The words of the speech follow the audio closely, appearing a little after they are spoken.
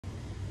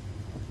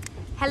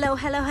Hello,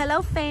 hello,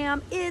 hello,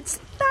 fam. It's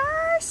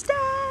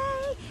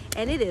Thursday,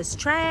 and it is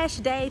Trash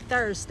Day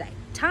Thursday.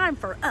 Time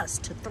for us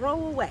to throw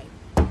away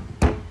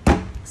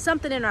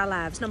something in our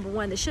lives. Number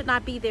one, that should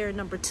not be there.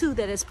 Number two,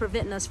 that is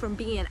preventing us from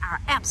being our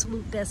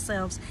absolute best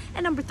selves.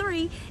 And number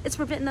three, it's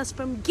preventing us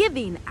from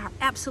giving our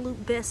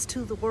absolute best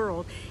to the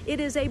world. It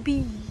is a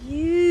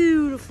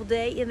beautiful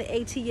day in the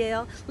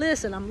ATL.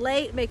 Listen, I'm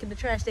late making the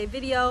Trash Day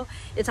video.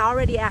 It's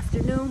already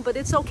afternoon, but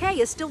it's okay.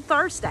 It's still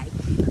Thursday.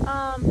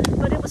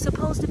 But it was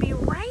supposed to be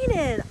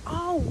raining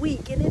all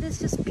week, and it is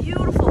just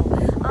beautiful.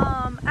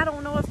 I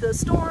don't know if the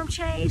storm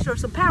changed or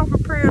some powerful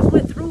prayers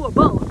went through or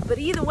both, but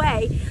either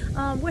way,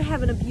 we're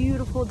having a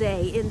beautiful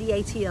day in the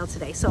ATL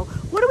today. So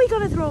what are we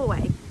going to throw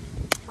away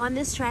on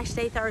this Trash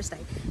Day Thursday?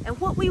 And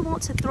what we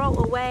want to throw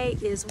away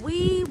is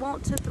we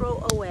want to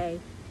throw away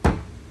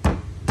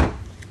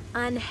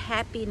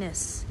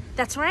unhappiness.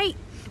 That's right.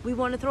 We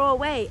want to throw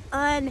away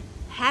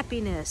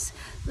unhappiness.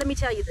 Let me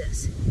tell you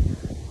this.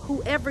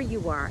 Whoever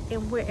you are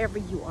and wherever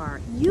you are,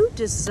 you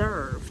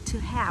deserve to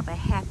have a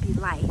happy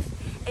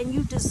life, and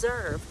you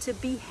deserve to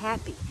be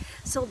happy.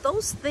 So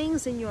those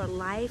things in your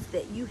life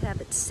that you have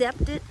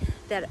accepted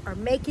that are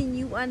making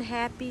you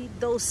unhappy,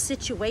 those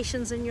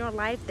situations in your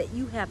life that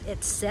you have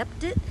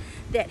accepted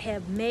that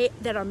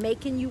are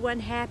making you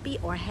unhappy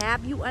or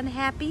have you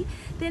unhappy,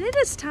 then it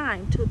is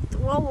time to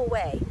throw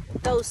away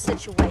those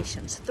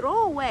situations.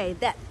 Throw away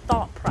that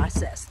thought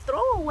process.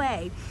 Throw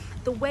away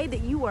the way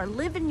that you are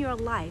living your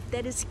life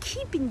that is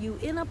keeping you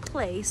in a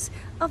place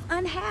of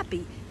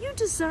unhappy. You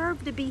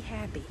deserve to be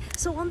happy.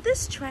 So on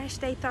this Trash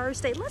Day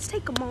Thursday, let's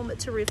take a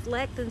moment to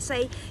reflect and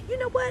say, you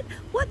know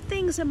what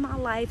things in my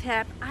life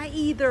have I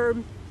either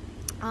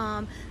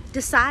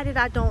decided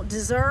I don't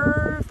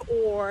deserve,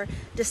 or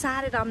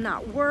decided I'm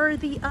not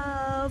worthy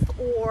of,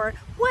 or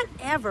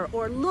whatever,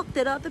 or looked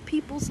at other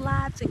people's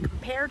lives and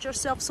compared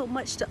yourself so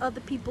much to other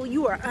people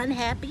you are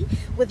unhappy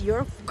with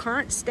your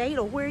current state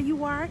or where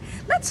you are.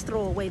 Let's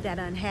throw away that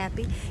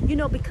unhappy,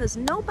 because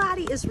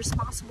nobody is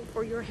responsible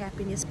for your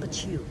happiness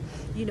but you.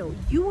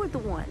 You are the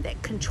one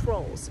that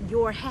controls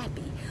your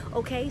happy.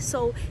 Okay,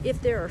 so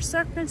if there are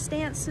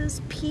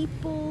circumstances,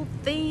 people,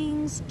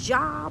 things,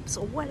 jobs,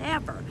 or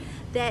whatever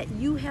that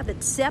you have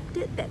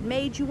accepted that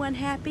made you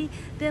unhappy,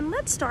 then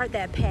let's start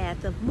that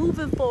path of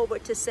moving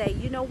forward to say,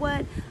 you know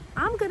what,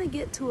 I'm gonna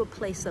get to a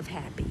place of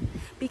happy.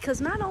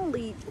 Because not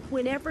only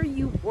whenever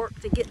you work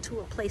to get to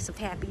a place of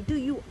happy do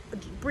you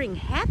bring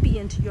happy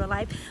into your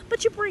life,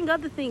 but you bring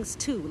other things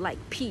too, like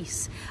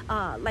peace,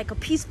 like a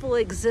peaceful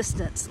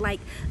existence,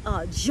 like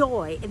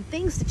joy, and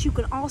things that you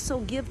can also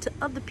give to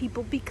other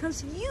people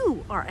because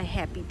you are a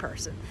happy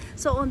person.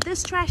 So on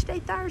this Trash Day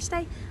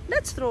Thursday,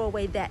 let's throw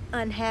away that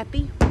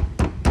unhappy,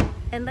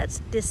 and let's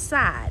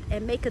decide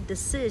and make a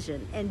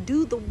decision and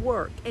do the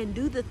work and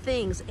do the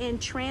things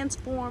and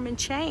transform and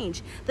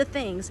change the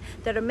things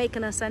that are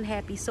making us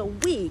unhappy so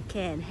we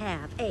can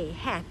have a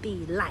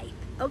happy life.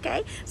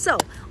 Okay? So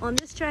on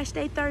this Trash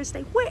Day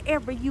Thursday,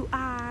 wherever you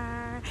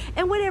are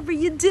and whatever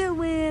you're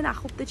doing, I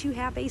hope that you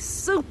have a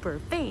super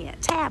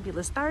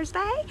fantabulous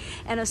Thursday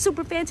and a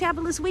super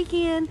fantabulous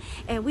weekend,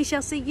 and we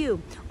shall see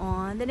you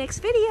on the next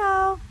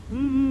video.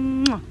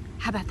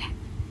 How about that?